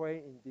to pray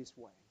in this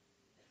way.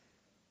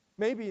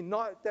 Maybe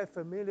not that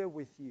familiar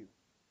with you.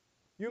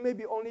 You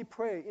maybe only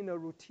pray in a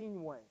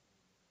routine way.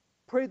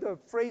 Pray the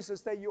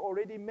phrases that you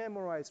already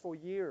memorized for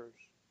years.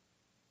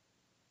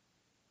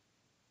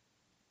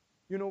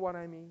 You know what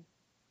I mean?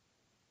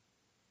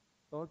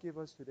 Lord, give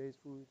us today's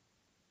food.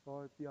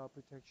 Lord, be our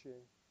protection.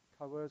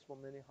 Cover us from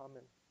any harm.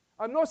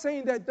 I'm not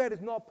saying that that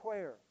is not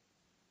prayer.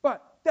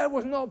 But that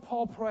was not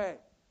Paul praying.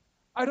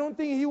 I don't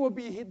think he would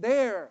be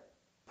there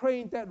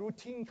praying that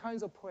routine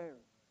kinds of prayer.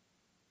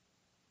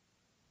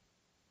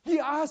 He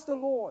asked the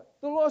Lord.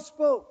 The Lord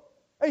spoke.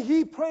 And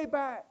he prayed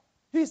back.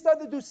 He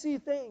started to see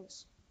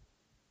things.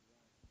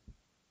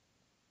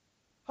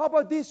 How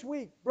about this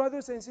week,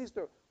 brothers and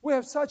sisters? We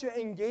have such an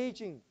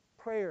engaging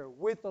prayer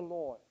with the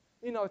Lord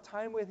in our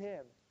time with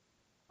him.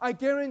 I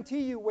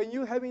guarantee you, when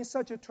you're having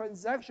such a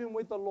transaction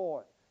with the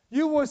Lord,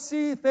 you will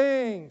see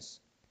things.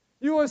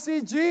 You will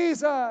see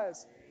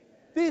Jesus.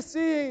 This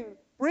scene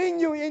bring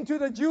you into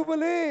the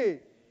Jubilee.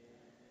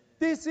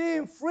 This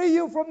scene free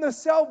you from the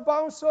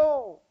self-bound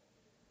soul.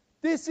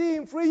 This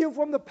scene free you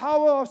from the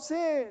power of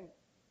sin.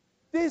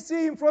 This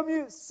scene from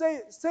you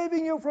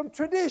saving you from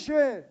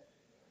tradition.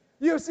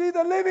 You see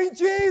the living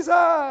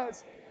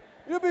Jesus.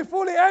 You'll be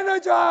fully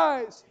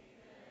energized.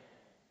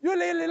 You'll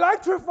be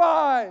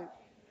electrified.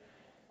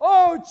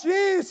 Oh,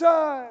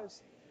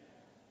 Jesus.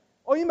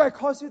 Or it might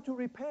cause you to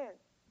repent.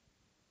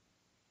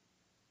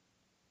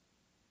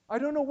 I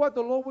don't know what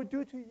the Lord will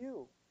do to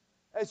you.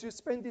 as you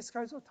spend this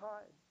kind of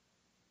time.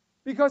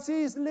 Because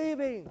He is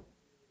living.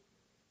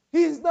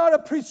 He is not a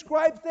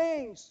prescribed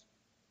things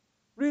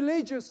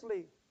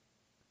religiously.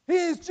 He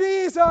is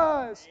Jesus.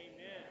 Amen.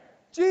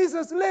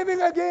 Jesus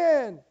living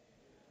again.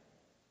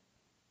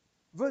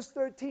 Verse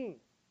 13.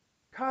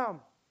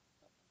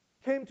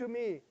 Came to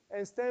me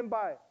and stand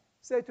by,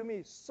 said to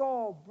me,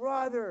 Saul,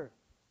 brother,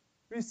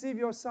 receive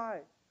your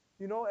sight.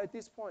 You know, at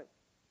this point,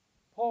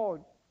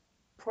 Paul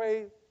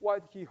prayed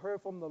what he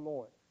heard from the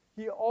Lord.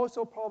 He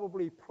also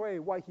probably prayed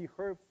what he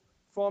heard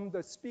from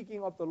the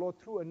speaking of the Lord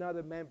through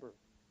another member,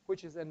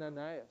 which is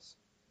Ananias.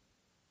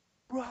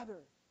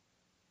 Brother,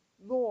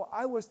 Lord,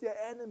 I was their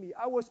enemy.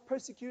 I was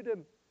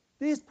persecuted.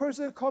 This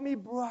person called me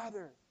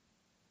brother.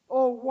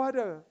 Oh,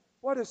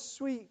 what a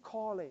sweet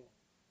calling.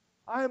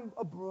 I'm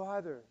a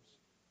brother.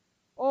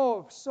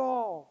 Oh,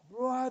 Saul,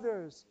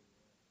 brothers.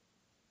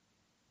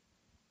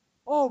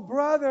 Oh,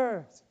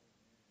 brothers.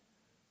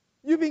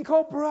 You've been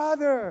called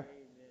brother.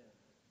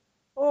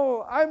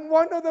 Oh, I'm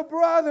one of the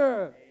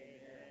brother.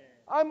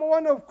 I'm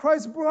one of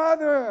Christ's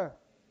brother.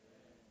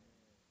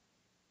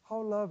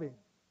 How loving.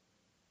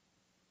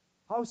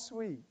 How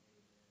sweet.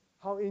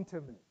 How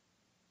intimate.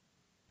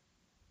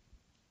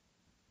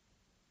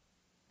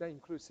 That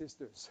includes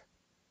sisters.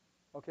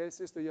 Okay,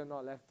 sister, you're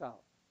not left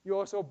out. You're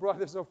also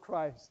brothers of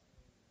Christ.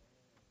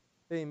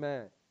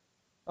 Amen.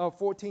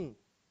 14.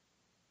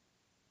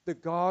 The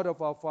God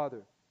of our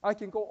Father. I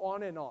can go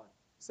on and on.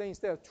 Saints,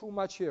 there are too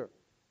much here.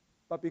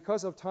 But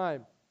because of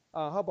time,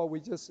 how about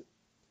we just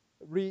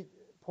read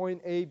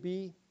point A,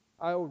 B?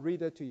 I'll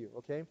read it to you,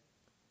 okay?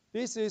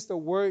 This is the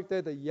work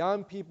that the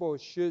young people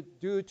should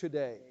do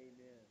today.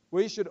 Amen.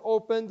 We should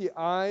open the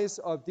eyes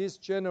of this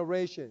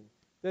generation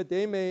that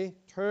they may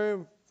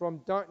turn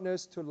from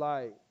darkness to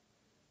light.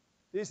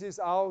 This is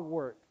our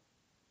work.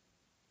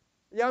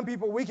 Young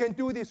people, we can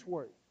do this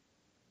work.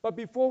 But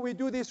before we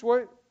do this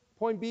work,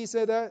 point B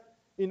said that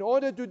in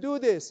order to do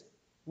this,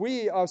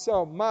 we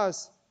ourselves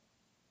must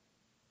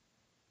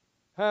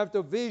have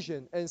the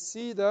vision and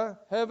see the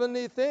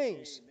heavenly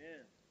things.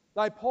 Amen.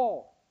 Like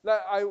Paul, like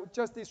I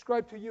just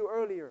described to you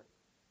earlier.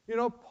 You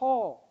know,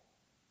 Paul,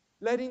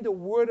 letting the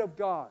Word of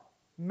God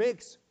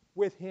mix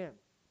with him.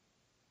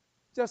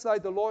 Just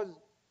like the Lord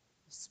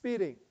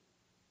spitting,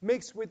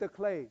 mixed with the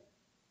clay.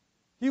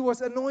 He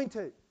was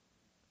anointed.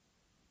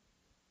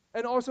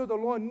 And also the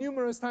Lord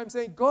numerous times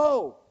saying,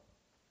 go.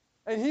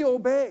 And he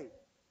obeyed.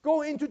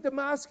 Go into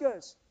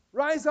Damascus.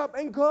 Rise up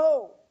and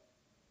go.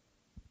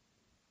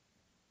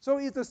 So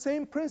it's the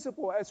same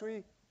principle as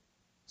we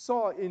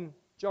saw in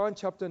John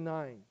chapter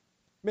 9.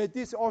 May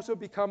this also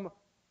become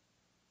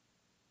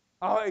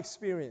our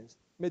experience.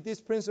 May this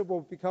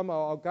principle become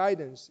our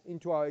guidance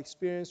into our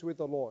experience with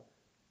the Lord,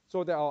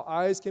 so that our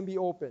eyes can be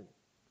opened.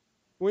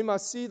 We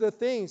must see the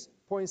things,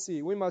 point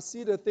C, we must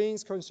see the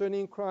things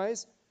concerning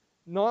Christ,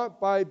 not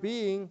by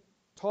being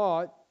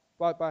taught,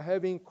 but by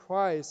having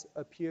Christ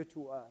appear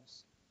to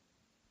us.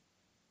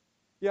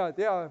 Yeah,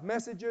 there are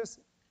messages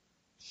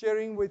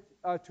sharing with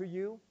to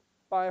you,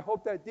 but I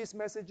hope that these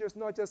messages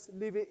not just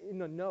leave it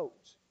in a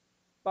note,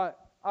 but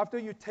after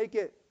you take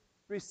it,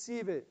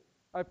 receive it,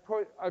 I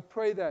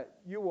pray that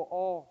you will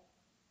all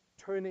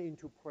turn it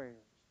into prayers.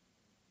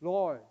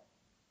 Lord,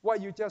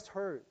 what you just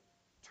heard,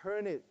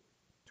 turn it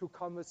to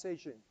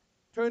conversation.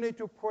 Turn it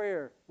to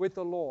prayer with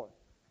the Lord.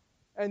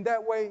 And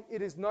that way,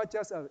 it is not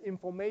just an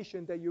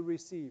information that you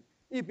receive.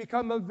 It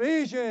becomes a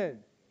vision.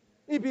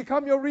 It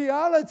becomes your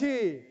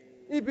reality.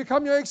 It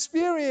becomes your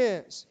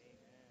experience.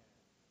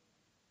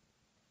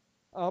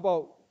 How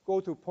about go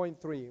to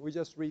point 3? We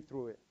just read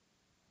through it.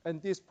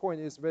 And this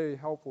point is very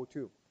helpful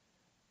too.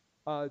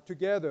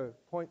 Together,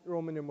 point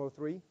Roman numeral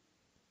 3.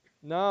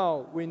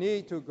 Now we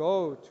need to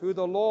go to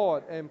the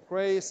Lord and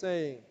pray,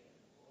 saying,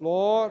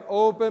 Lord,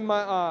 open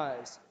my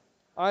eyes.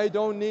 I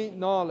don't need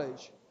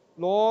knowledge.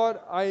 Lord,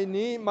 I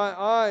need my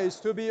eyes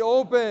to be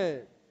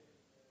open.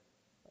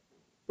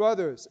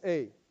 Brothers,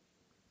 A,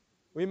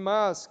 we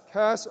must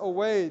cast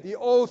away the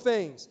old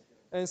things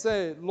and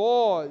say,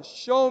 Lord,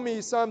 show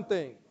me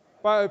something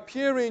by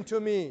appearing to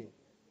me.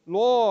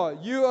 Lord,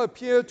 you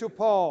appeared to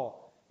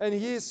Paul, and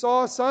he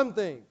saw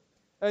something,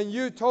 and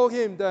you told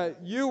him that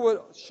you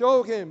would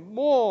show him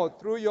more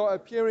through your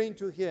appearing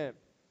to him.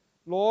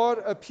 Lord,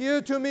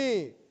 appear to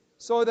me,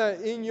 so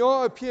that in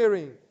your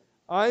appearing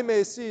I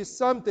may see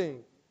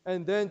something,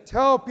 and then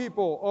tell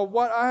people of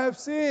what I have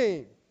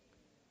seen.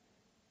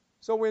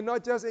 So we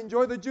not just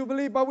enjoy the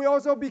Jubilee, but we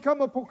also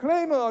become a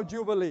proclaimer of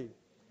Jubilee.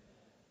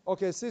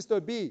 Okay,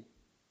 Sister B.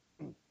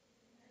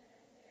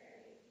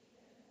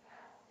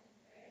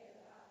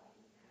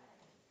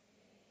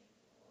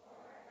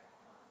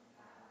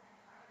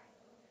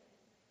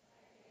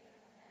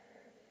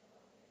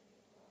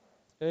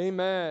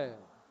 Amen.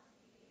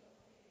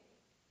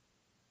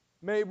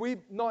 May we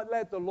not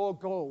let the Lord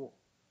go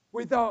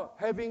without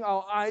having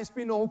our eyes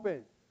been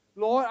opened.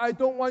 Lord, I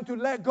don't want to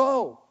let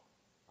go.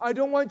 I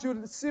don't want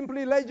to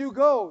simply let you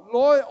go.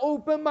 Lord,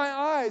 open my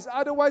eyes,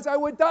 otherwise I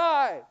will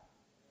die.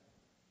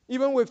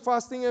 Even with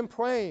fasting and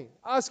praying,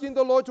 asking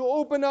the Lord to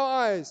open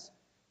our eyes.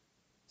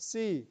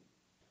 See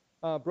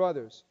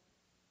brothers.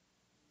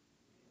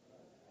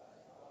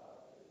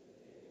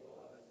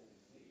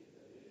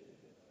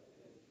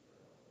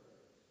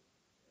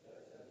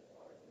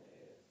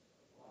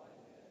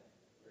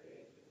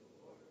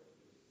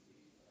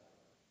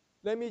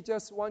 I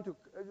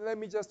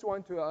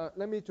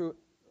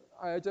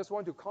just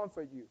want to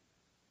comfort you.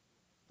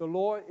 The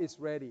Lord is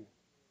ready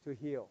to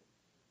heal.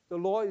 The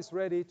Lord is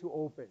ready to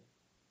open.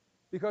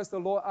 Because the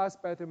Lord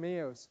asked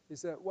Bartimaeus, he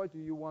said, what do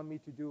you want me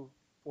to do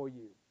for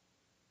you?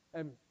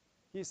 And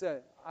he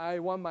said, I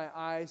want my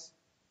eyes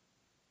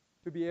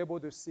to be able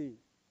to see.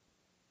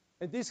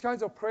 And these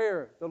kinds of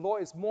prayer, the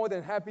Lord is more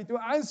than happy to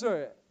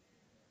answer it.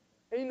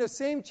 In the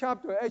same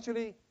chapter,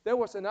 actually, there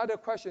was another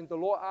question the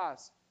Lord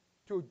asked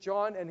to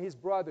John and his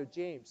brother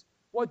James.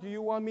 What do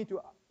you want me to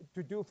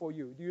do for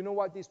you? Do you know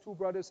what these two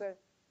brothers said?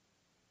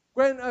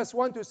 Grant us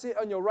one to sit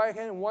on your right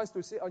hand and one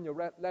to sit on your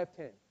left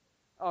hand.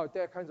 Oh,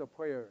 that kinds of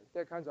prayer,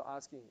 that kinds of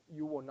asking,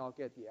 you will not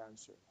get the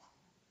answer.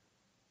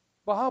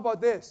 But how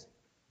about this?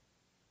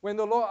 When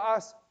the Lord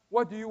asks,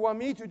 what do you want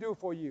me to do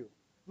for you?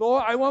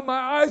 Lord, I want my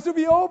eyes to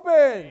be open.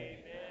 Amen.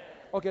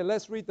 Okay,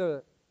 let's read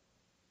the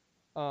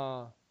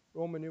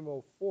Roman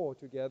numeral 4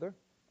 together.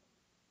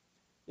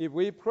 If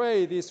we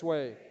pray this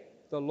way,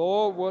 the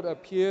Lord would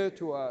appear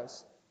to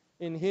us.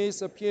 In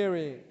his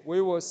appearing,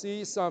 we will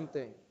see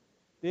something.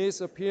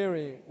 This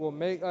appearing will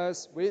make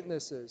us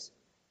witnesses.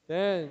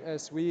 Then,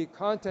 as we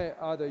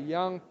contact other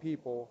young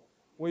people,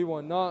 we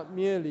will not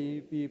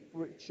merely be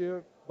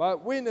preachers,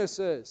 but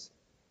witnesses.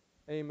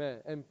 Amen.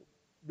 And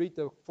read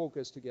the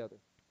focus together.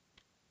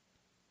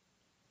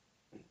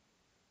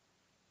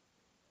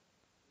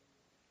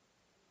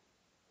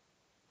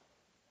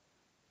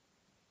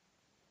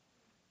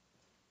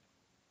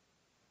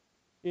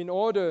 In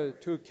order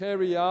to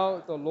carry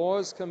out the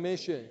Lord's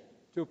commission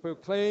to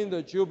proclaim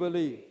the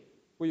Jubilee,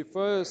 we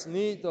first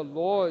need the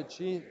Lord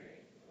Jesus.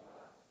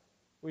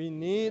 We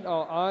need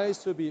our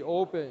eyes to be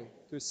open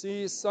to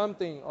see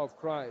something of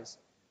Christ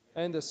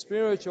and the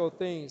spiritual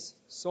things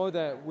so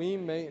that we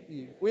may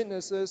be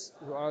witnesses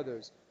to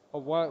others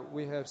of what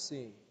we have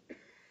seen.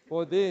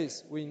 For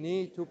this, we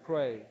need to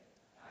pray.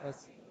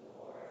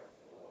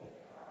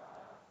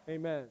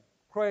 Amen.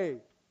 Pray.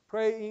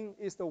 Praying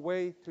is the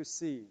way to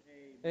see.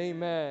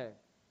 Amen.